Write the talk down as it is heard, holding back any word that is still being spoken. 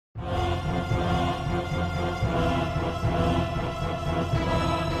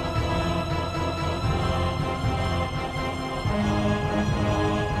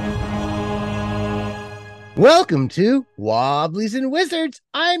Welcome to Wobblies and Wizards.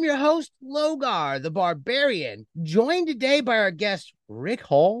 I'm your host, Logar, the Barbarian, joined today by our guest, Rick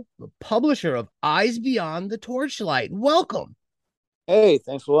Hall, the publisher of Eyes Beyond the Torchlight. Welcome. Hey,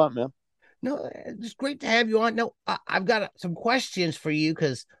 thanks a lot, man. No, it's great to have you on. No, I've got some questions for you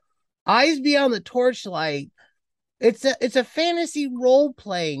because Eyes Beyond the Torchlight, it's a fantasy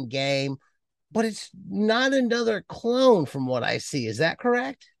role-playing game, but it's not another clone from what I see. Is that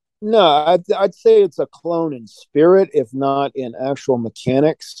correct? No, I'd say it's a clone in spirit, if not in actual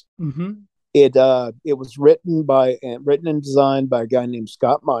mechanics. Mm-hmm. It was written and designed by a guy named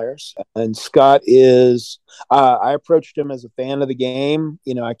Scott Myers, and Scott is. I approached him as a fan of the game.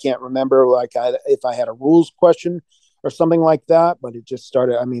 I can't remember if I had a rules question or something like that, but it just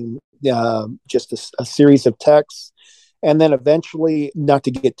started. Just a series of texts, and then eventually, not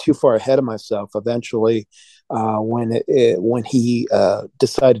to get too far ahead of myself, eventually when he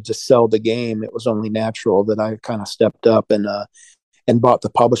decided to sell the game, it was only natural that I kind of stepped up and bought the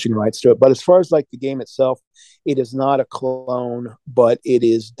publishing rights to it. But as far as like the game itself, it is not a clone, but it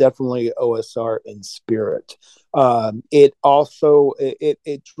is definitely OSR in spirit. It also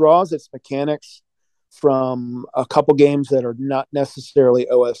it draws its mechanics from a couple games that are not necessarily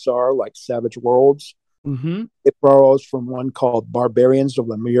OSR, like Savage Worlds. Mm-hmm. It borrows from one called Barbarians of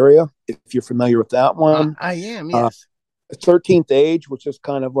Lemuria, if you're familiar with that one. I am, Uh, yes. 13th Age, which is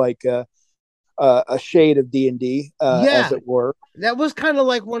kind of like a shade of D&D, as Yeah, it were. that was kind of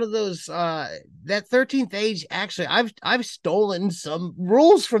like one of those that 13th age. Actually, I've stolen some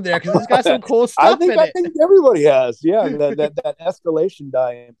rules from there because it's got some cool I stuff think in I it. think everybody has. Yeah, that escalation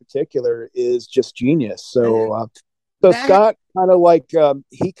die in particular is just genius. So That Scott kind of like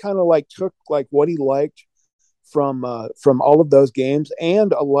he kind of like took like what he liked from all of those games,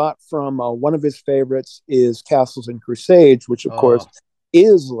 and a lot from one of his favorites is Castles and Crusades, which of course oh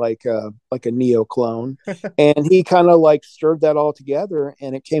is like a neo clone, and he kind of like stirred that all together,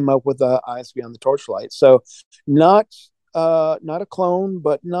 and it came up with Eyes Beyond the Torchlight. So not not a clone,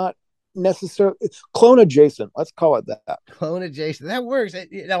 but not necessarily clone adjacent. Let's call it that. clone adjacent, that works.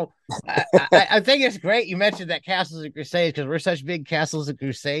 I think it's great you mentioned that Castles and Crusades because we're such big Castles and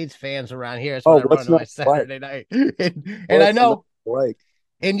Crusades fans around here. That's what Oh, I run what's on my not like? Saturday night, and I What's not know. like?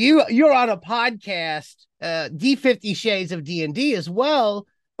 And you're on a podcast, D50 Shades of D&D as well,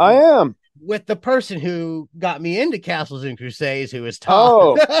 I am. with the person who got me into Castles and Crusades, who is Todd.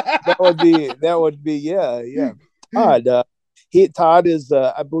 Oh, that would be yeah. Todd. Todd is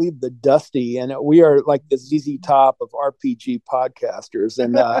I believe the Dusty, and we are like the ZZ Top of RPG podcasters,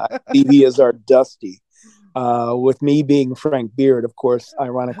 and I believe he is our Dusty. With me being Frank Beard, of course,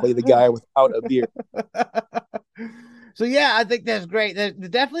 ironically the guy without a beard. So yeah, I think that's great. There's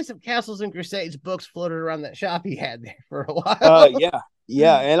definitely some Castles and Crusades books floated around that shop he had there for a while.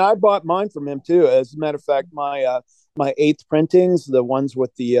 Yeah, and I bought mine from him too. As a matter of fact, my eighth printings, the ones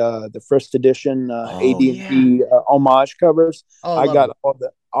with the first edition Oh yeah. AD&D homage covers, Oh, I I love got them.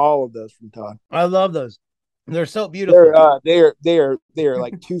 all of those from Todd. I love those. They're so They're beautiful.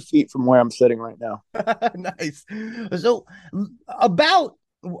 like 2 feet from where I'm sitting right now. Nice. So about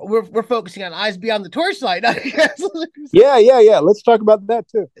we're focusing on Eyes Beyond the Torchlight. Yeah. Let's talk about that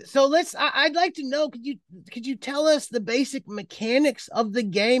too. So I'd like to know, could you tell us the basic mechanics of the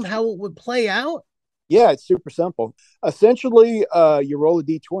game, how it would play out? Yeah, it's super simple. Essentially, you roll a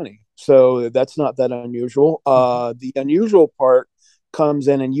d20, so that's not that unusual. The unusual part comes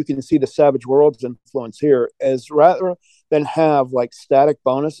in, and you can see the Savage Worlds influence here, as rather than have like static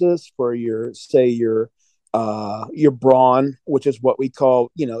bonuses for your brawn, which is what we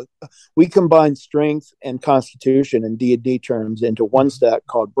call, we combine strength and constitution in D&D terms into one stat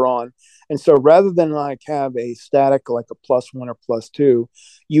called brawn. And so rather than like have a static like a +1 or +2,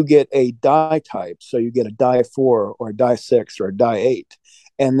 you get a die type. So you get a die 4 or a die 6 or a die 8.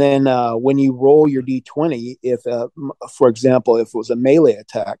 And then when you roll your d20, if, for example, if it was a melee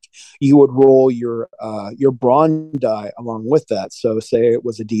attack, you would roll your brawn die along with that. So say it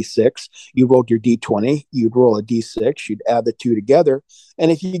was a d6, you rolled your d20, you'd roll a d6, you'd add the two together.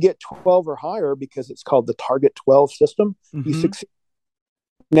 And if you get 12 or higher, because it's called the target 12 system, you Mm-hmm. succeed.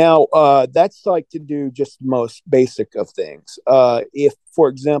 Now, that's like to do just the most basic of things. If, for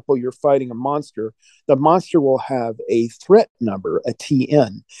example, you're fighting a monster, the monster will have a threat number, a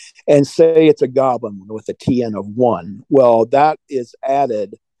TN, and say it's a goblin with a TN of 1. Well, that is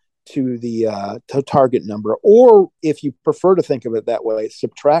added to the target number, or if you prefer to think of it that way,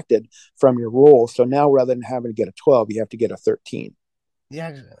 subtracted from your roll. So now, rather than having to get a 12, you have to get a 13. Yeah,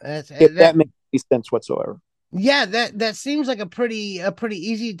 If that that makes any sense whatsoever. Yeah, that seems like a pretty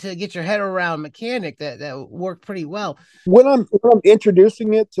easy to get your head around mechanic that worked pretty well. When I'm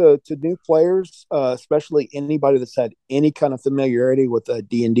introducing it to new players, especially anybody that's had any kind of familiarity with a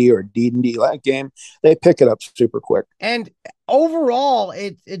D&D or D&D like game, they pick it up super quick. And overall,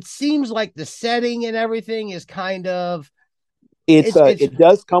 it seems like the setting and everything is kind of it's It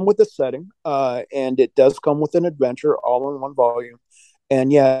does come with a setting, and it does come with an adventure all in one volume.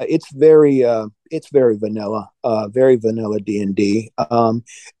 And yeah, it's very vanilla D&D,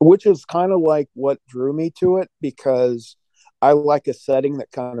 which is kind of like what drew me to it, because I like a setting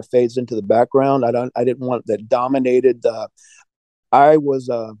that kind of fades into the background. I didn't want that dominated the I was,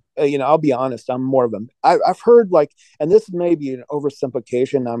 I'll be honest, I'm more of a, I've heard like, and this may be an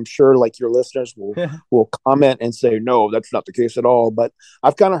oversimplification. I'm sure like your listeners will comment and say, no, that's not the case at all. But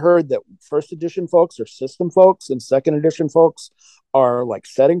I've kind of heard that first edition folks are system folks and second edition folks are like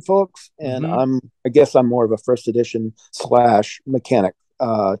setting folks. And Mhm. I guess I'm more of a first edition slash mechanic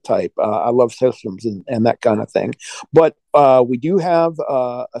type. I love systems and that kind of thing. But we do have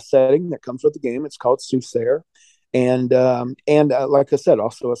a setting that comes with the game. It's called Soothsayer, and like I said,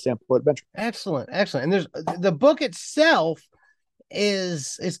 also a sample adventure. Excellent, excellent. And there's the book itself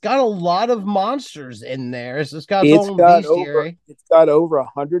is it's got a lot of monsters in there. It's got its own bestiary. It's got over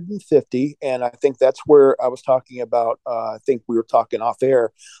 150, and I think that's where I was talking about. I think we were talking off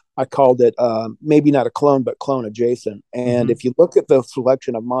air. I called it maybe not a clone, but clone adjacent. And Mm-hmm. if you look at the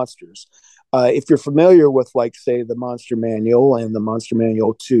selection of monsters, if you're familiar with, like, say, the Monster Manual and the Monster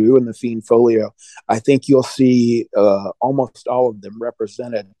Manual 2 and the Fiend Folio, I think you'll see almost all of them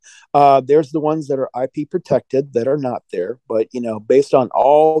represented. There's the ones that are IP protected that are not there, but, based on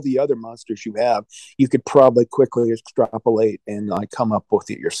all the other monsters you have, you could probably quickly extrapolate and like come up with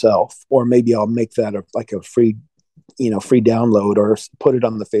it yourself. Or maybe I'll make that like a free download, or put it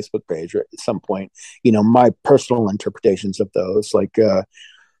on the Facebook page at some point. My personal interpretations of those, like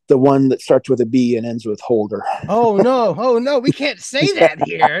the one that starts with a B and ends with Holder. Oh no, we can't say that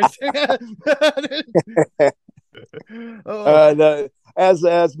here. Oh.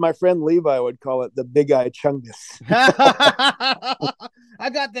 As my friend Levi would call it, the Big Eye Chungus. I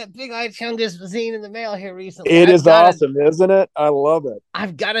got that Big Eye Chungus zine in the mail here recently. It is awesome, isn't it? I love it.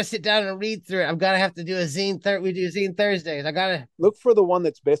 I've got to sit down and read through it. I've got to have to do a zine. We do zine Thursdays. I gotta look for the one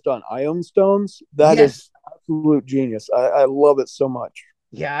that's based on Ion Stones. That is absolute genius. I love it so much.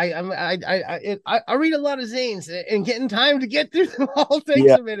 Yeah, I read a lot of zines, and getting time to get through them all takes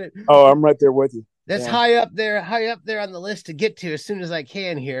a minute. Oh, I'm right there with you. That's high up there on the list to get to as soon as I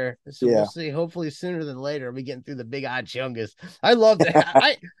can here. So we'll see. Hopefully sooner than later, I'll be getting through the Big Eye Chungus. I love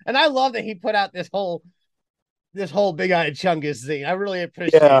that. I love that he put out this whole Big Eye Chungus thing. I really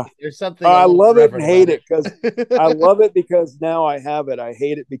appreciate it. There's something I love it and hate it because I love it because now I have it. I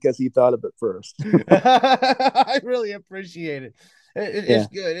hate it because he thought of it first. I really appreciate it. It's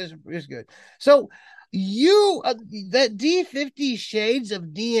good. It's good. So you that D50 Shades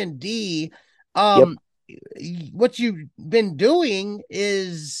of D&D, what you've been doing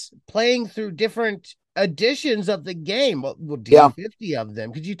is playing through different editions of the game. Well, D50 of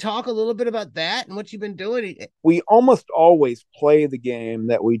them. Could you talk a little bit about that and what you've been doing? We almost always play the game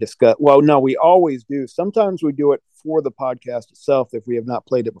that we discuss. Well, no, we always do. Sometimes we do it for the podcast itself if we have not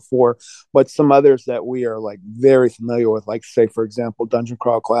played it before, but some others that we are like very familiar with, like, say, for example, Dungeon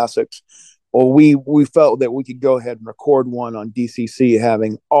Crawl Classics. Well, we felt that we could go ahead and record one on DCC,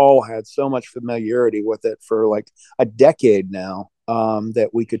 having all had so much familiarity with it for like a decade now, that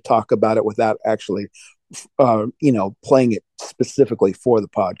we could talk about it without actually, playing it specifically for the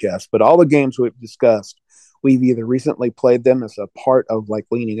podcast. But all the games we've discussed, we've either recently played them as a part of like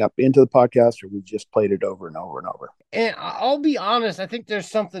leaning up into the podcast, or we've just played it over and over and over. And I'll be honest, I think there's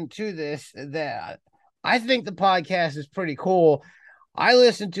something to this that I think the podcast is pretty cool. I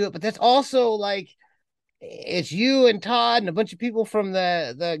listen to it, but that's also like it's you and Todd and a bunch of people from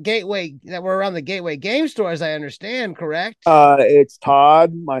the Gateway that were around the Gateway game store, as I understand, correct? It's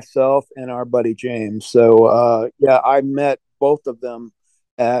Todd, myself, and our buddy James. So I met both of them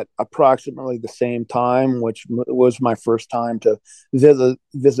at approximately the same time, which was my first time to visit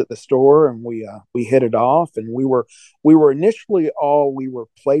the store, and we hit it off. And we were initially we were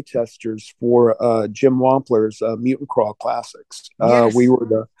play testers for Jim Wampler's Mutant Crawl Classics. We were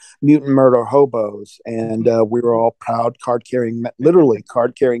the Mutant Murder Hobos, and we were all proud literally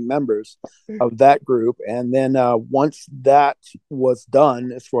card carrying members of that group. And then once that was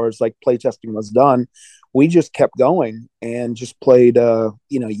done, as far as like play testing was done, we just kept going and just played,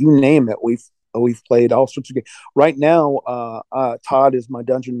 you name it. We've played all sorts of games. Right now, Todd is my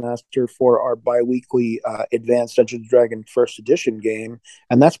dungeon master for our biweekly Advanced Dungeons and Dragons First Edition game,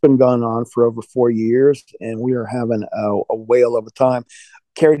 and that's been going on for over 4 years, and we are having a whale of a time.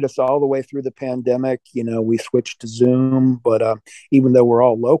 Carried us all the way through the pandemic. We switched to Zoom, but even though we're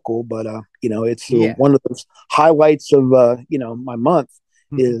all local, but it's Yeah. one of those highlights of my month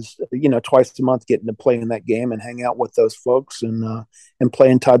is twice a month getting to play in that game and hang out with those folks and play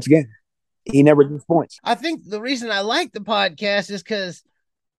in Todd's game. He never disappoints. I think the reason I like the podcast is because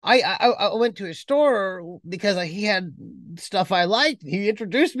I went to his store because he had stuff I liked. He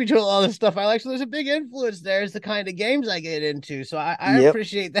introduced me to a lot of stuff I like. So there's a big influence there. It's the kind of games I get into. So I Yep.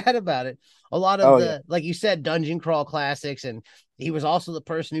 appreciate that about it. A lot of like you said, dungeon crawl classics. And he was also the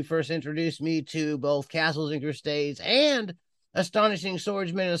person who first introduced me to both Castles and Crusades and Astonishing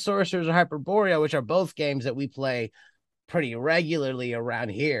Swordsmen and Sorcerers of Hyperborea, which are both games that we play pretty regularly around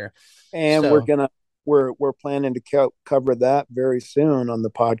here. And we're planning to cover that very soon on the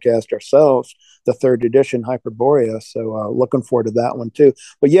podcast ourselves, the third edition Hyperborea. So looking forward to that one too.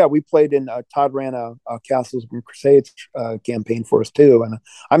 But yeah, we played in Todd ran a Castles and Crusades campaign for us too, and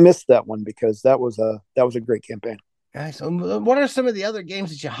I missed that one because that was a great campaign. Guys, so what are some of the other games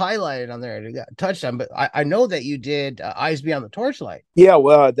that you highlighted on there? You got touched on, but I know that you did Eyes Beyond the Torchlight. Yeah,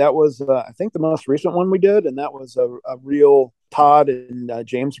 well, that was I think the most recent one we did, and that was a real Todd and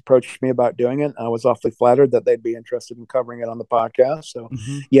James approached me about doing it. I was awfully flattered that they'd be interested in covering it on the podcast. So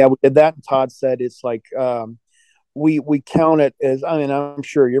yeah, we did that. And Todd said it's like we count it as, I mean, I'm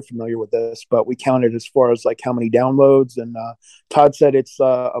sure you're familiar with this, but we count it as far as like how many downloads. And Todd said it's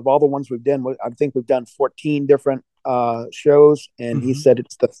of all the ones we've done, I think we've done 14 different shows, and he said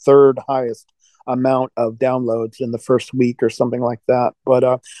it's the third highest amount of downloads in the first week or something like that,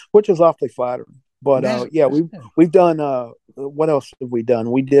 but which is awfully flattering. But yeah, we've done what else have we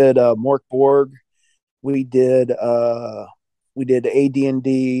done? We did Mork Borg, we did AD&D,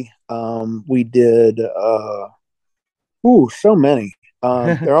 we did so many.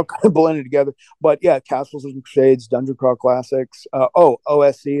 They're all kind of blended together. But yeah, Castles and Crusades, Dungeon Crawl Classics.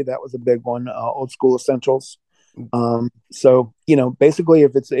 OSC, that was a big one. Old School Essentials. So basically,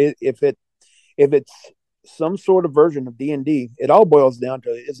 if it's some sort of version of D&D, it all boils down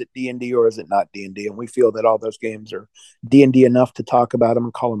to, is it D&D or is it not D&D? And we feel that all those games are D&D enough to talk about them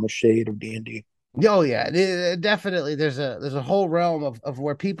and call them a shade of D&D. Oh yeah, definitely. There's a whole realm of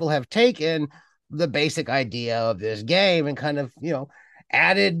where people have taken the basic idea of this game and kind of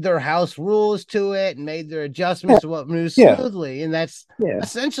added their house rules to it and made their adjustments to what moves smoothly, and that's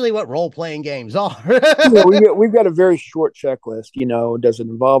essentially what role-playing games are. We've got a very short checklist. Does it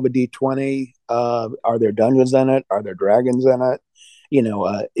involve a D20? Are there dungeons in it? Are there dragons in it?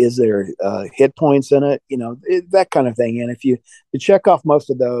 Is there hit points in it? That kind of thing. And if you check off most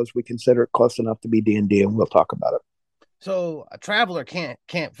of those, we consider it close enough to be D&D, and we'll talk about it. So a Traveler can't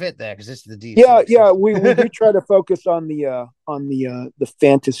fit that because it's the D. Yeah. We do try to focus on the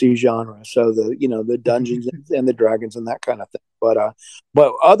fantasy genre. So the dungeons and the dragons and that kind of thing. But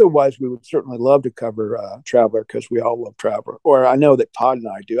otherwise, we would certainly love to cover Traveler because we all love Traveler. Or I know that Todd and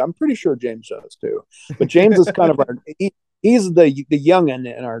I do. I'm pretty sure James does too. But James is kind of he's the youngin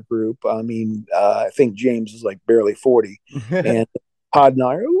in our group. I mean, I think James is like barely 40, and Todd and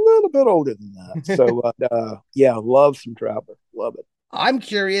I are a little bit older than that. So, yeah, love some Traveler. Love it. I'm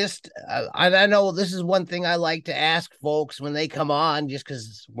curious. I know this is one thing I like to ask folks when they come on, just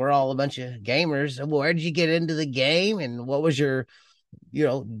because we're all a bunch of gamers. Where did you get into the game, and what was your,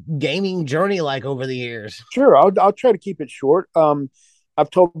 gaming journey like over the years? Sure, I'll try to keep it short. I've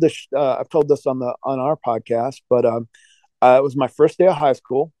told this on our podcast, but it was my first day of high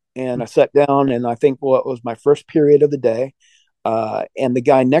school, and I sat down, and I think it was my first period of the day. And the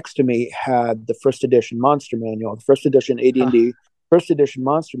guy next to me had the first edition monster manual, the first edition AD&D, first edition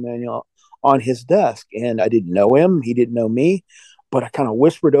monster manual on his desk. And I didn't know him. He didn't know me, but I kind of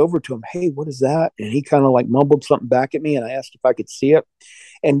whispered over to him, "Hey, what is that?" And he kind of like mumbled something back at me, and I asked if I could see it.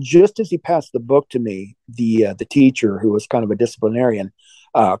 And just as he passed the book to me, the teacher, who was kind of a disciplinarian,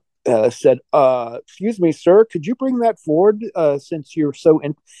 said, "Excuse me, sir, could you bring that forward since you're so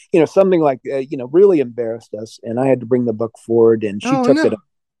in," something like, really embarrassed us. And I had to bring the book forward, and she took it up.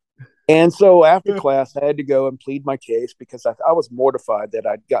 And so after class, I had to go and plead my case because I was mortified that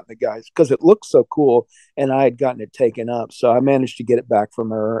I'd gotten the guys, because it looked so cool, and I had gotten it taken up. So I managed to get it back from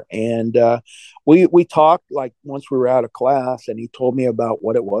her. And we talked like once we were out of class, and he told me about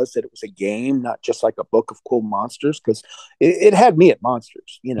what it was, that it was a game, not just like a book of cool monsters, because it had me at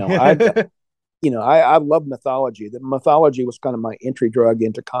monsters. I love mythology. The mythology was kind of my entry drug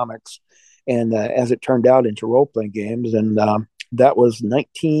into comics, and as it turned out, into role-playing games. And That was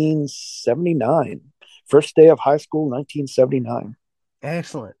 1979. First day of high school, 1979.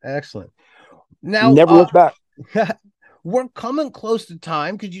 Excellent, excellent. Now, Never looked back. we're coming close to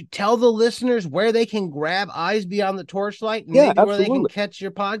time. Could you tell the listeners where they can grab Eyes Beyond the Torchlight and Yeah, maybe where they can absolutely. catch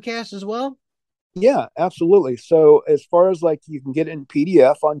your podcast as well? Yeah, absolutely. So as far as like you can get it in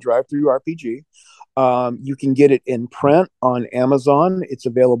PDF on Drive Through RPG, you can get it in print on Amazon. It's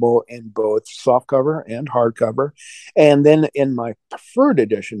available in both softcover and hardcover. And then in my preferred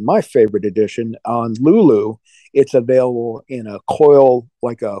edition, my favorite edition on Lulu, it's available in a coil,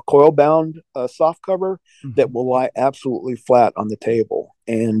 like a coil bound softcover that will lie absolutely flat on the table.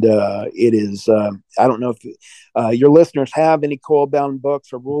 And it is, I don't know if your listeners have any coil bound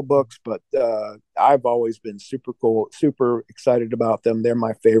books or rule books, but I've always been super excited about them. They're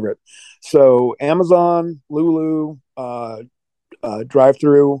my favorite. So Amazon, Lulu, Drive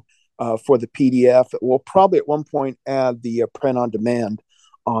Through for the PDF. We'll probably at one point add the print on demand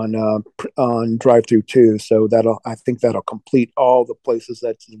on Drive Through too. So I think that'll complete all the places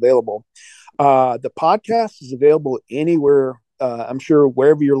that's available. The podcast is available anywhere. I'm sure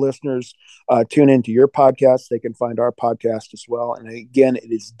wherever your listeners tune into your podcast, they can find our podcast as well. And again,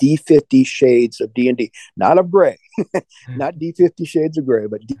 it is D50 Shades of D&D, not of gray, not D50 Shades of Gray,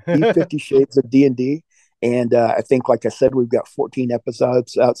 but D50 Shades of D&D. And I think, like I said, we've got 14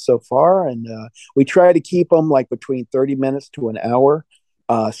 episodes out so far, and we try to keep them like between 30 minutes to an hour.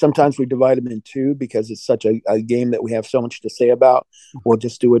 Sometimes we divide them in two because it's such a game that we have so much to say about. We'll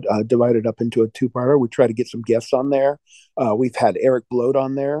just do it, divide it up into a two-parter. We try to get some guests on there. We've had Eric Bloat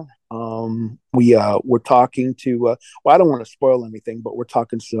on there. We're talking to, well, I don't want to spoil anything, but we're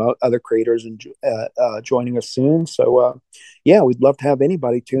talking to other creators and joining us soon. So, yeah, we'd love to have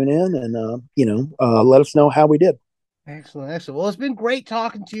anybody tune in and, let us know how we did. Excellent, excellent. Well, it's been great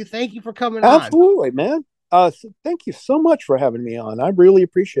talking to you. Thank you for coming on. Absolutely, man. Thank you so much for having me on. I really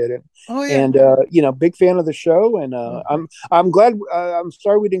appreciate it. Oh yeah. And big fan of the show. And I'm glad. I'm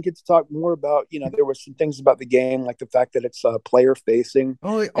sorry we didn't get to talk more about. There were some things about the game, like the fact that it's player facing.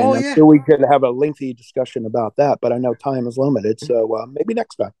 Oh And I'm yeah. sure we could have a lengthy discussion about that. But I know time is limited, so maybe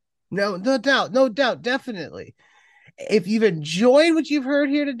next time. No doubt, no doubt, definitely. If you've enjoyed what you've heard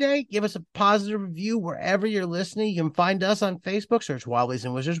here today, give us a positive review wherever you're listening. You can find us on Facebook, search Wobblies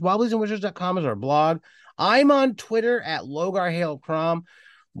and Wizards. Wobbliesandwizards.com is our blog. I'm on Twitter at Logar Hale Crom.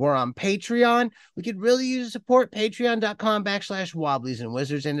 We're on Patreon. We could really use support. Patreon.com/Wobblies and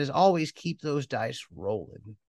Wizards. And as always, keep those dice rolling.